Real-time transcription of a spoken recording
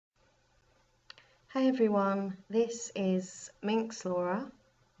Hey everyone, this is Minx Laura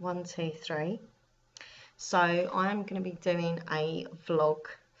 123. So I'm going to be doing a vlog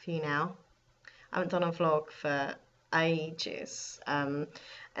for you now. I haven't done a vlog for ages, and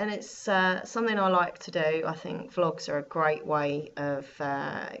it's something I like to do. I think vlogs are a great way of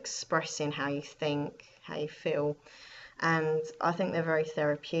expressing how you think, how you feel, and I think they're very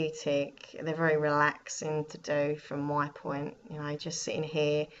therapeutic. They're very relaxing to do from my point, just sitting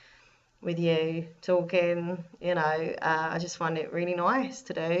here with you talking, I just find it really nice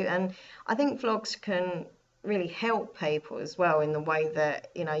to do. And I think vlogs can really help people as well in the way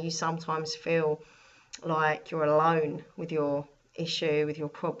that, you sometimes feel like you're alone with your issue, with your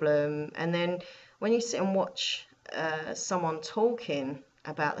problem. And then when you sit and watch someone talking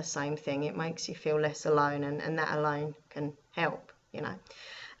about the same thing, it makes you feel less alone, and that alone can help.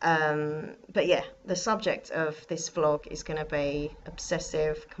 But yeah, the subject of this vlog is going to be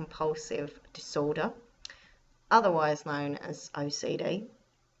obsessive compulsive disorder, otherwise known as OCD.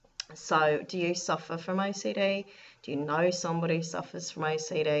 So, do you suffer from OCD? Do you know somebody who suffers from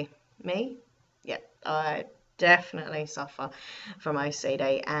OCD? Me? Yeah, I definitely suffer from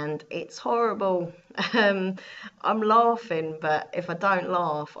OCD, and it's horrible. Um, I'm laughing, but if I don't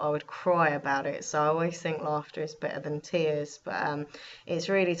laugh, I would cry about it. So I always think laughter is better than tears. But it's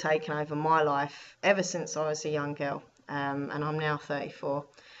really taken over my life ever since I was a young girl, and I'm now 34,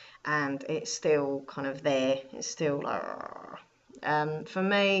 and it's still kind of there. It's still like. For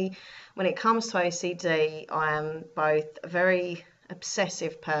me, when it comes to OCD, I am both a very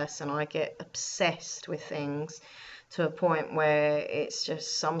obsessive person. I get obsessed with things to a point where it's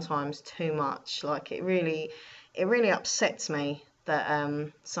just sometimes too much. Like it really upsets me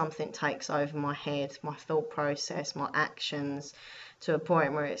that something takes over my head, my thought process, my actions, to a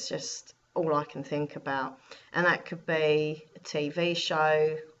point where it's just all I can think about. And that could be a TV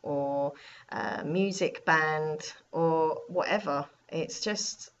show or a music band or whatever. It's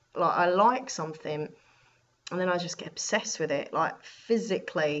just like I like something and then I just get obsessed with it, like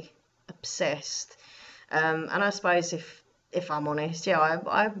physically obsessed. And I suppose if I'm honest, yeah,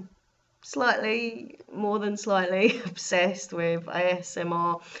 I'm slightly, more than slightly obsessed with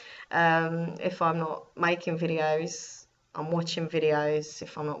ASMR. If I'm not making videos, I'm watching videos.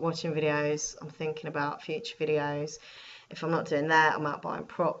 If I'm not watching videos, I'm thinking about future videos. If I'm not doing that, I'm out buying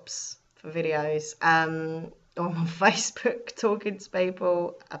props for videos. Or I'm on Facebook talking to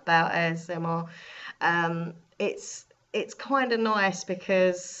people about ASMR. It's kind of nice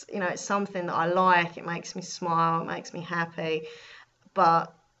because it's something that I like. It makes me smile. It makes me happy.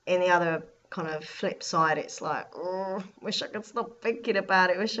 But in the other kind of flip side, it's like, oh, wish I could stop thinking about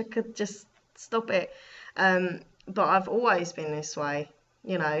it. Wish I could just stop it. But I've always been this way.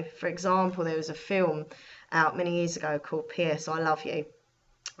 For example, there was a film out many years ago called P.S. I Love You,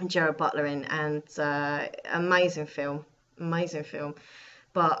 and Gerard Butler in, and amazing film, amazing film.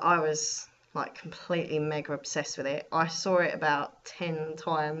 But I was like completely mega obsessed with it. I saw it about 10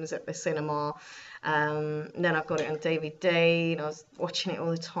 times at the cinema. Then I got it on DVD and I was watching it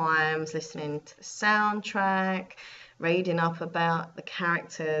all the time, listening to the soundtrack, reading up about the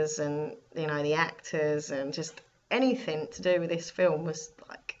characters and the actors, and just anything to do with this film was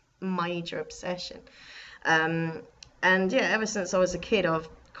like major obsession. And yeah, ever since I was a kid, I've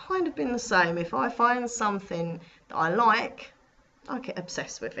kind of been the same. If I find something that I like, I get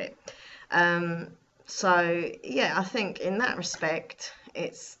obsessed with it. So yeah, I think in that respect,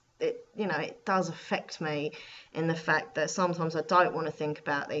 it does affect me in the fact that sometimes I don't want to think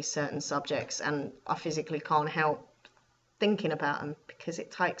about these certain subjects, and I physically can't help thinking about them because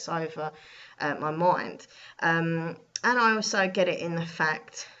it takes over my mind. And I also get it in the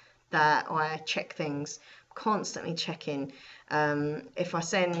fact that I check things, constantly checking. If I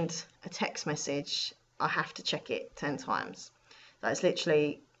send a text message, I have to check it 10 times. That's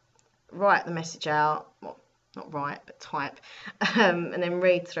literally write the message out, well, not write, but type, and then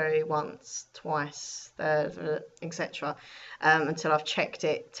read through once, twice, etc., until I've checked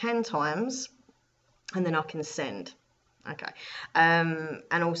it 10 times, and then I can send. Okay. And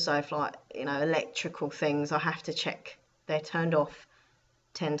also, if electrical things, I have to check they're turned off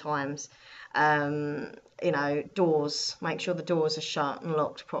 10 times. Doors, make sure the doors are shut and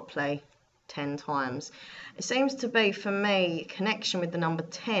locked properly 10 times. It seems to be, for me, connection with the number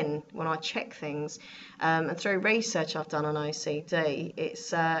 10 when I check things. And through research I've done on OCD,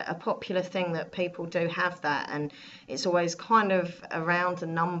 it's a popular thing that people do have that, and it's always kind of around a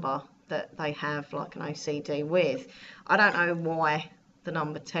number that they have like an OCD with. I don't know why the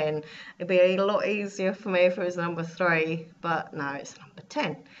number 10. It'd be a lot easier for me if it was number 3, but no, it's number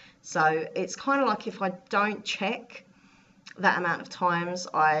 10. So it's kind of like if I don't check that amount of times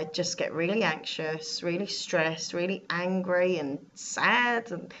I just get really anxious, really stressed, really angry and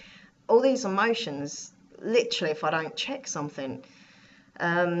sad, and all these emotions, literally, if I don't check something.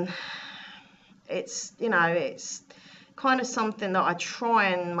 Um, it's, it's kind of something that I try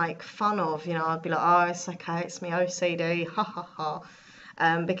and make fun of. I'd be like, oh, it's okay, it's me OCD, ha ha ha.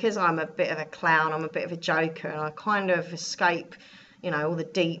 Because I'm a bit of a clown, I'm a bit of a joker, and I kind of escape, all the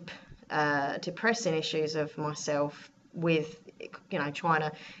deep, depressing issues of myself with, trying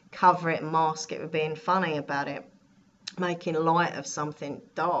to cover it and mask it with being funny about it, making light of something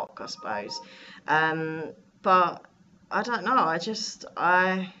dark, I suppose. But I don't know.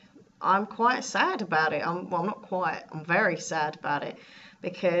 I'm quite sad about it. Well, I'm not quite. I'm very sad about it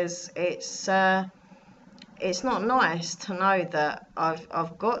because it's not nice to know that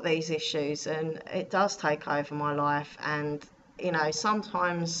I've got these issues and it does take over my life. And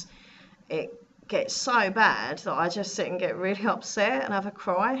sometimes it gets so bad that I just sit and get really upset and have a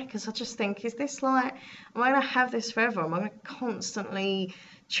cry because I just think, is this like, am I going to have this forever? Am I going to constantly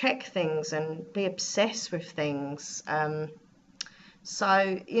check things and be obsessed with things? So,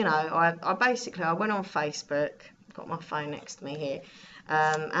 I basically, I went on Facebook, got my phone next to me here,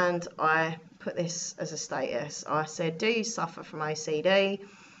 and I put this as a status. I said, do you suffer from OCD?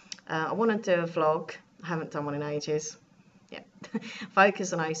 I want to do a vlog. I haven't done one in ages. Yeah.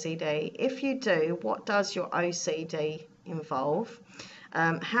 Focus on OCD. If you do, what does your OCD involve?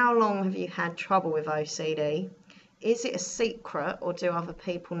 How long have you had trouble with OCD? Is it a secret or do other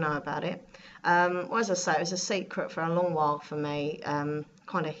people know about it? Well, as I say, it was a secret for a long while for me.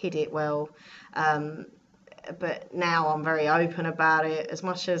 Kind of hid it well. But now I'm very open about it. As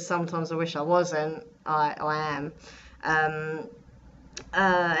much as sometimes I wish I wasn't, I am.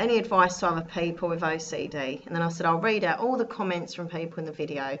 Any advice to other people with OCD? And then I said, I'll read out all the comments from people in the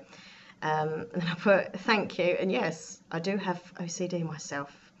video. And then I put, thank you. And yes, I do have OCD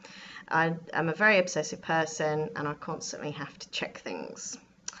myself. I am a very obsessive person and I constantly have to check things.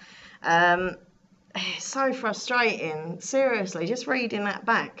 It's so frustrating. Seriously, just reading that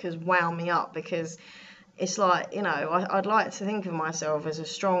back has wound me up because it's like, I'd like to think of myself as a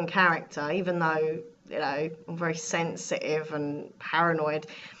strong character, even though, I'm very sensitive and paranoid.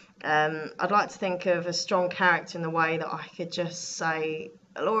 I'd like to think of a strong character in the way that I could just say,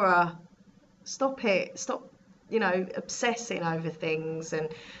 Laura, stop it, stop, obsessing over things and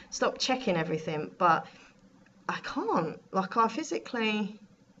stop checking everything. But I can't. Like, I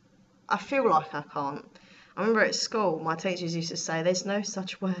feel like I can't. I remember at school, my teachers used to say, there's no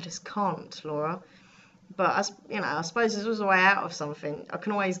such word as can't, Laura. But, I suppose there's always a way out of something. I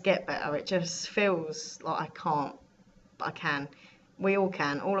can always get better. It just feels like I can't, but I can. We all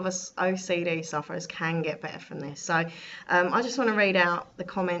can. All of us OCD sufferers can get better from this. So I just want to read out the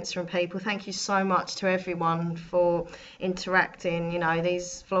comments from people. Thank you so much to everyone for interacting.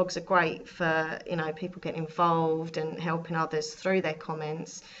 These vlogs are great for, people getting involved and helping others through their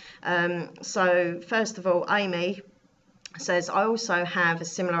comments. So first of all, Amy says, I also have a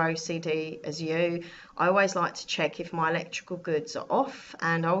similar OCD as you. I always like to check if my electrical goods are off,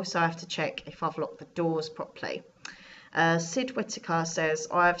 and I also have to check if I've locked the doors properly. Sid Whitaker says,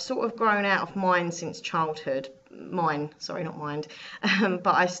 I've sort of grown out of mine since childhood. But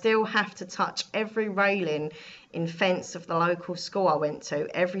I still have to touch every railing in fence of the local school I went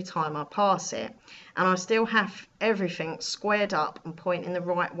to every time I pass it. And I still have everything squared up and pointing the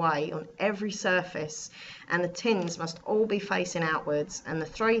right way on every surface. And the tins must all be facing outwards. And the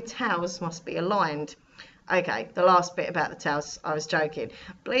 3 towels must be aligned. Okay, the last bit about the towels, I was joking.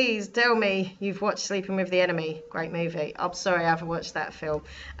 Please tell me you've watched Sleeping with the Enemy. Great movie. I'm sorry I haven't watched that film.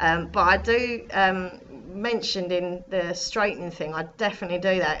 But I do, mentioned in the straightening thing, I definitely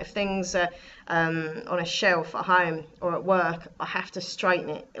do that. If things are on a shelf at home or at work, I have to straighten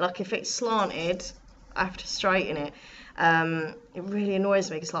it. Like if it's slanted, I have to straighten it. It really annoys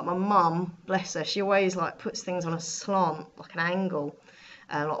me because like my mum, bless her, she always like puts things on a slant, like an angle.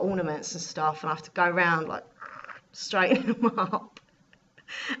 Like ornaments and stuff, and I have to go around like straightening them up,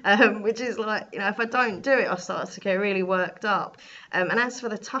 which is like, if I don't do it, I start to get really worked up. And as for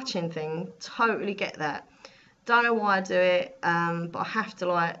the touching thing, totally get that. Don't know why I do it, but I have to,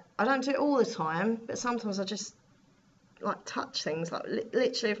 like, I don't do it all the time, but sometimes I just like touch things, like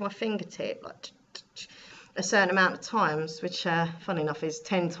literally with my fingertip, like a certain amount of times, which funny enough is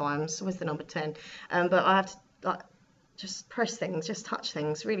 10 times with the number 10. But I have to like just press things, just touch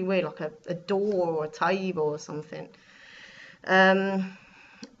things. Really weird, like a door or a table or something. Ayla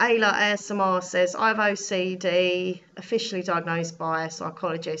ASMR says, I have OCD, officially diagnosed by a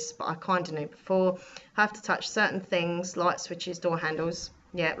psychologist, but I kind of knew before. I have to touch certain things, light switches, door handles.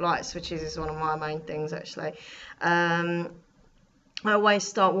 Yeah, light switches is one of my main things actually. I always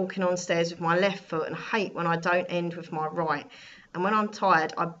start walking on stairs with my left foot and hate when I don't end with my right. And when I'm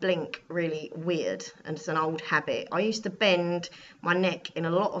tired, I blink really weird, and it's an old habit. I used to bend my neck in a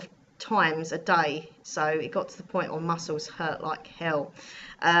lot of times a day, so it got to the point where muscles hurt like hell.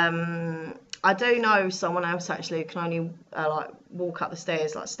 I do know someone else actually who can only like walk up the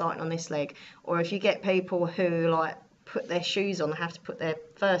stairs, like starting on this leg. Or if you get people who like put their shoes on, they have to put their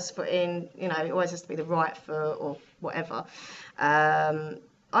first foot in, you know, it always has to be the right foot or whatever. I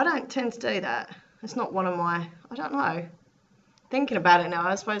don't tend to do that. It's not one of my, I don't know. Thinking about it now,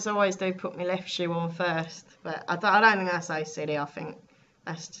 I suppose I always do put my left shoe on first, but I don't think that's OCD. I think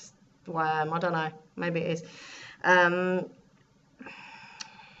that's just the way I am. I don't know. Maybe it is.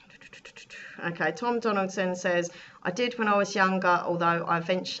 Okay, Tom Donaldson says, I did when I was younger, although I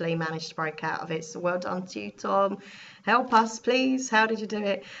eventually managed to break out of it. So well done to you, Tom. Help us, please. How did you do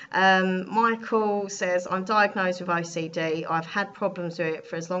it? Michael says, I'm diagnosed with OCD. I've had problems with it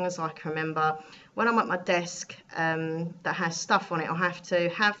for as long as I can remember. When I'm at my desk that has stuff on it, I have to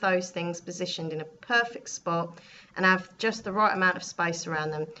have those things positioned in a perfect spot and have just the right amount of space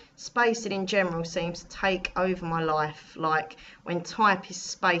around them. Spacing in general seems to take over my life. Like when type is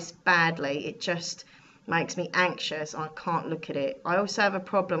spaced badly, it just makes me anxious. I can't look at it. I also have a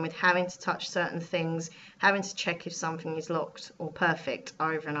problem with having to touch certain things, having to check if something is locked or perfect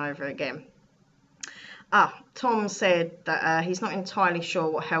over and over again. Tom said that he's not entirely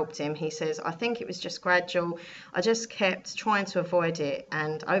sure what helped him. He says, I think it was just gradual. I just kept trying to avoid it,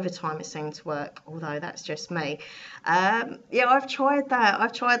 and over time it seemed to work, although that's just me. Yeah, I've tried that.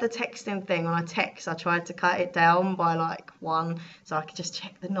 I've tried the texting thing. When I text, I tried to cut it down by like 1, so I could just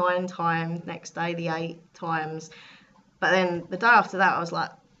check the 9 times, next day the 8 times. But then the day after that, I was like,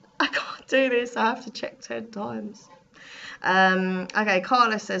 I can't do this. I have to check 10 times. Okay,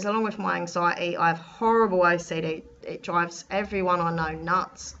 Carla says, along with my anxiety, I have horrible OCD. It drives everyone I know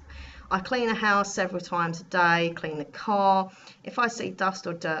nuts. I clean the house several times a day, clean the car. If I see dust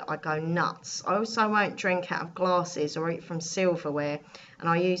or dirt, I go nuts. I also won't drink out of glasses or eat from silverware, and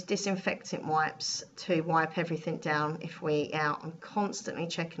I use disinfectant wipes to wipe everything down if we eat out. I'm constantly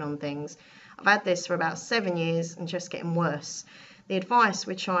checking on things. I've had this for about 7 years and just getting worse. The advice,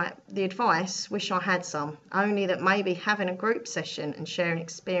 wish I had some, only that maybe having a group session and sharing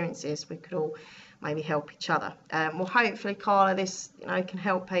experiences, we could all maybe help each other. Well, hopefully, Carla, this can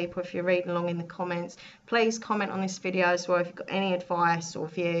help people. If you're reading along in the comments, please comment on this video as well if you've got any advice or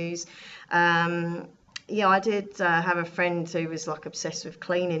views. Yeah, I did have a friend who was like obsessed with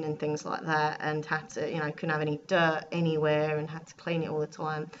cleaning and things like that, and had to, couldn't have any dirt anywhere and had to clean it all the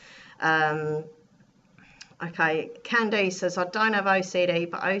time. Okay, Candy says, I don't have OCD,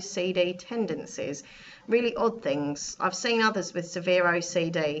 but OCD tendencies. Really odd things. I've seen others with severe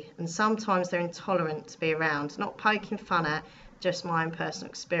OCD, and sometimes they're intolerant to be around. Not poking fun at, just my own personal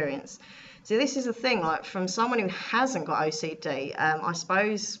experience. So this is the thing, like from someone who hasn't got OCD, I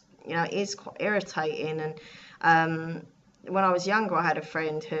suppose, it is quite irritating. And when I was younger, I had a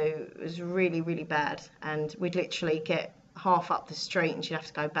friend who was really, really bad, and we'd literally get half up the street and she'd have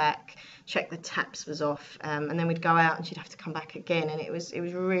to go back, check the taps was off, and then we'd go out and she'd have to come back again, and it was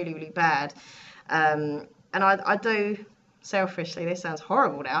really, really bad. And I do, selfishly, this sounds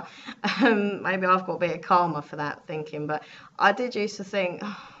horrible now, maybe I've got a bit of karma for that thinking, but I did used to think,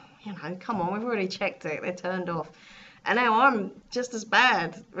 come on, we've already checked it, they're turned off. And now I'm just as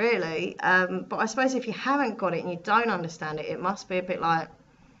bad, really. But I suppose if you haven't got it and you don't understand it, it must be a bit like,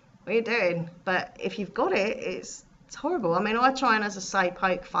 what are you doing? But if you've got it, it's horrible. I mean, I try and, as I say,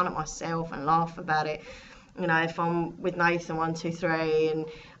 poke fun at myself and laugh about it. If I'm with Nathan 1, 2, 3 and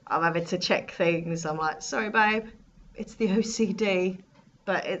I'm having to check things, I'm like, sorry, babe, it's the OCD.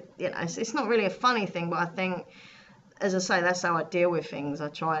 But it's not really a funny thing. But I think, as I say, that's how I deal with things. I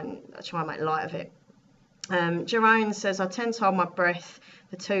try and make light of it. Jerome says, I tend to hold my breath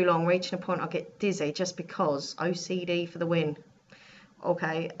for too long, reaching a point I get dizzy just because. OCD for the win.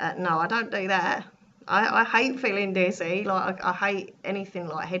 Okay, no, I don't do that. I hate feeling dizzy. Like I hate anything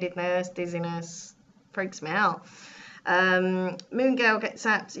like headedness, dizziness, freaks me out. Moon Girl gets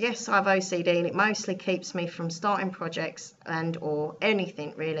at, yes, I have OCD and it mostly keeps me from starting projects and or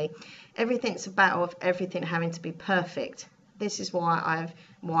anything really. Everything's a battle of everything having to be perfect. This is why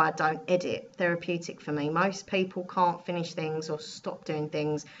I don't edit. Therapeutic for me. Most people can't finish things or stop doing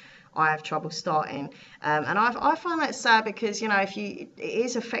things. I have trouble starting, and I find that sad because if it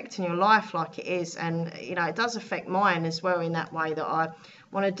is affecting your life like it is, and it does affect mine as well in that way that I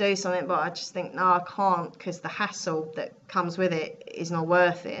want to do something, but I just think no, I can't because the hassle that comes with it is not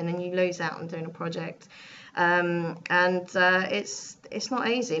worth it, and then you lose out on doing a project. It's not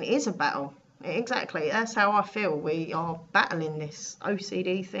easy. It is a battle. Exactly, that's how I feel. We are battling this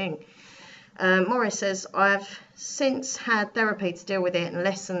OCD thing. Morris says, I've since had therapy to deal with it and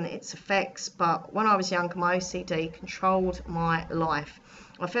lessen its effects, but when I was younger, my OCD controlled my life.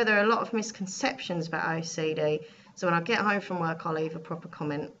 I feel there are a lot of misconceptions about OCD, so when I get home from work, I'll leave a proper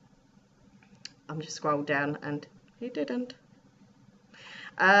comment. I'm just scrolled down and he didn't.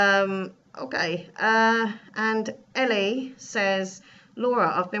 Okay, and Ellie says,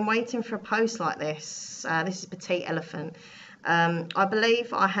 Laura, I've been waiting for a post like this. This is Petite Elephant. I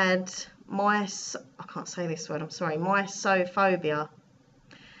believe I had I can't say this word, I'm sorry, mysophobia,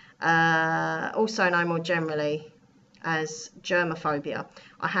 also known more generally as germophobia.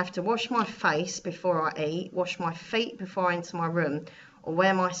 I have to wash my face before I eat, wash my feet before I enter my room, or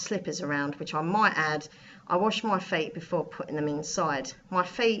wear my slippers around, which I might add, I wash my feet before putting them inside. My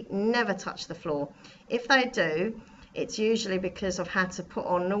feet never touch the floor. If they do, it's usually because I've had to put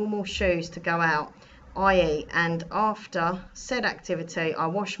on normal shoes to go out, i.e. and after said activity, I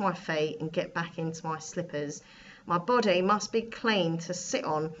wash my feet and get back into my slippers. My body must be clean to sit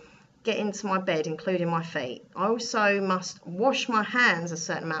on, get into my bed, including my feet. I also must wash my hands a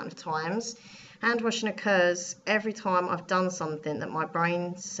certain amount of times. Hand washing occurs every time I've done something that my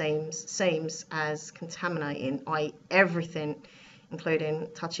brain seems as contaminating, i.e. everything, including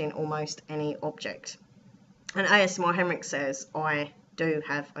touching almost any object. And ASMR Henrik says, I do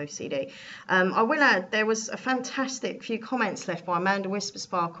have OCD. I will add, there was a fantastic few comments left by Amanda Whisper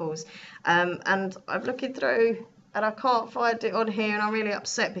Sparkles, and I'm looking through and I can't find it on here, and I'm really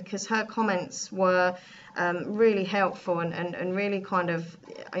upset because her comments were really helpful and really kind of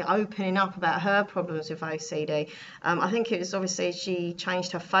opening up about her problems with OCD. I think it was obviously she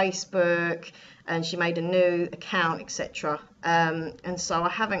changed her Facebook and she made a new account, etc. And so I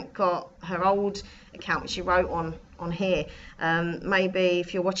haven't got her old account which she wrote on here. Maybe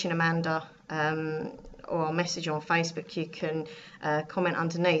if you're watching, Amanda, or a message on Facebook, you can comment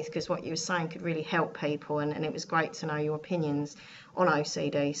underneath, because what you were saying could really help people, and it was great to know your opinions on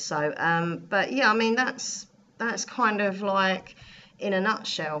OCD. So but yeah, I mean, that's kind of like in a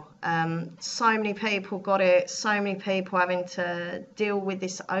nutshell. So many people got it, so many people having to deal with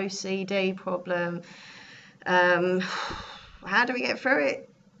this OCD problem. How do we get through it?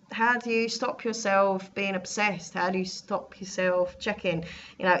 How do you stop yourself being obsessed? How do you stop yourself checking?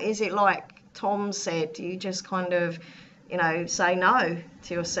 You know, is it like Tom said, do you just kind of, you know, say no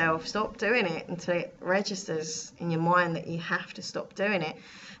to yourself, stop doing it until it registers in your mind that you have to stop doing it?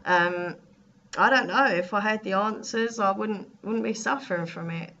 I don't know. If I had the answers, I wouldn't be suffering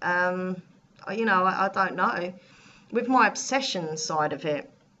from it. You know, I don't know. With my obsession side of it,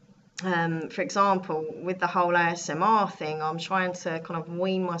 for example, with the whole ASMR thing, I'm trying to kind of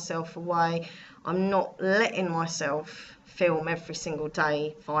wean myself away. I'm not letting myself film every single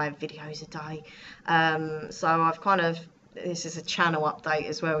day, 5 videos a day. So I've kind of, this is a channel update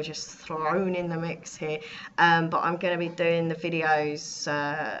as well, just thrown in the mix here. But I'm going to be doing the videos,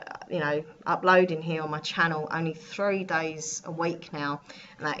 you know, uploading here on my channel only 3 days a week now.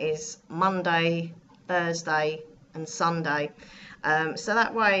 And that is Monday, Thursday and Sunday. So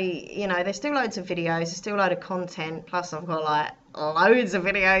that way, you know, there's still loads of videos, there's still a load of content, plus I've got like loads of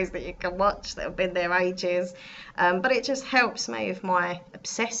videos that you can watch that have been there ages, but it just helps me with my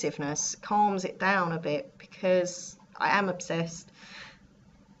obsessiveness, calms it down a bit, because I am obsessed.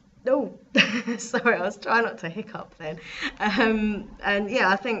 Oh, sorry, I was trying not to hiccup then. And yeah,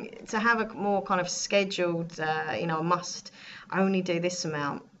 I think to have a more kind of scheduled, you know, I must only do this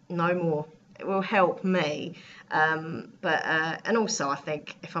amount, no more. It will help me, and also I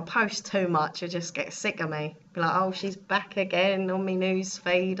think if I post too much, you'll just get sick of me. Be like, oh, she's back again on my news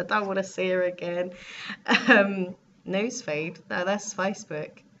feed. I don't want to see her again. News feed? No, that's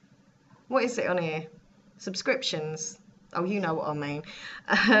Facebook. What is it on here? Subscriptions. Oh, you know what I mean.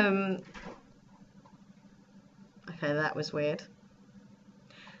 Okay, that was weird.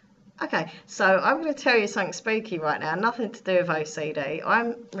 Okay, so I'm going to tell you something spooky right now, nothing to do with OCD.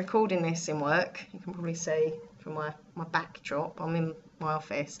 I'm recording this in work. You can probably see from my backdrop. I'm in my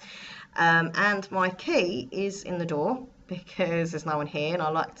office. And my key is in the door because there's no one here and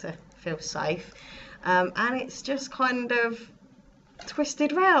I like to feel safe. And it's just kind of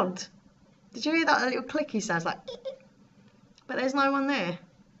twisted round. Did you hear that little clicky sound? Like, but there's no one there.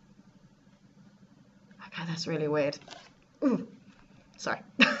 Okay, that's really weird. Ooh, sorry.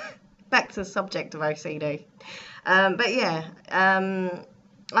 Back to the subject of OCD. But yeah,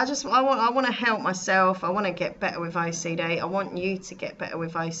 I want to help myself. I want to get better with OCD. I want you to get better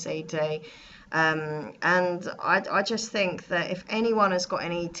with OCD. And I just think that if anyone has got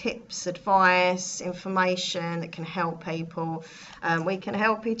any tips, advice, information that can help people, we can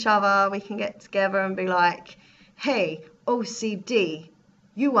help each other. We can get together and be like, hey, OCD,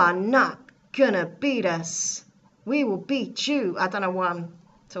 you are not gonna beat us. We will beat you. I don't know why I'm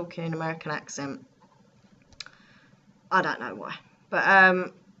talking in American accent. I don't know why.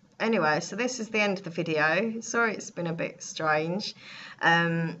 But anyway, so this is the end of the video. Sorry it's been a bit strange.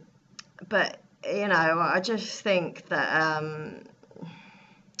 But, you know, I just think that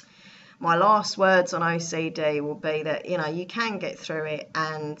my last words on OCD will be that, you know, you can get through it,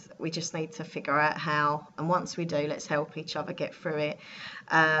 and we just need to figure out how. And once we do, let's help each other get through it.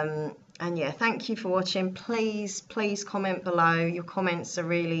 And yeah, thank you for watching. Please comment below. Your comments are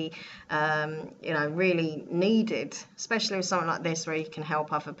really, you know, really needed, especially with something like this where you can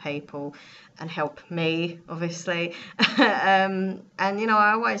help other people and help me, obviously. And, you know,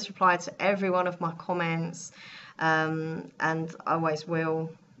 I always reply to every one of my comments, and I always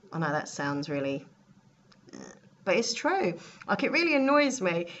will. I know that sounds really, but it's true. Like, it really annoys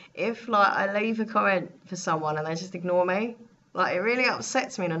me if, like, I leave a comment for someone and they just ignore me. Like, it really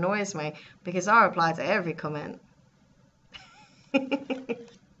upsets me and annoys me because I reply to every comment.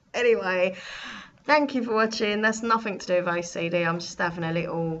 Anyway, thank you for watching. That's nothing to do with OCD. I'm just having a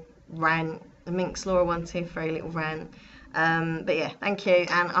little rant, the Minx Laura 123 little rant. But yeah, thank you,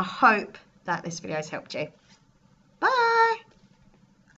 and I hope that this video has helped you. Bye.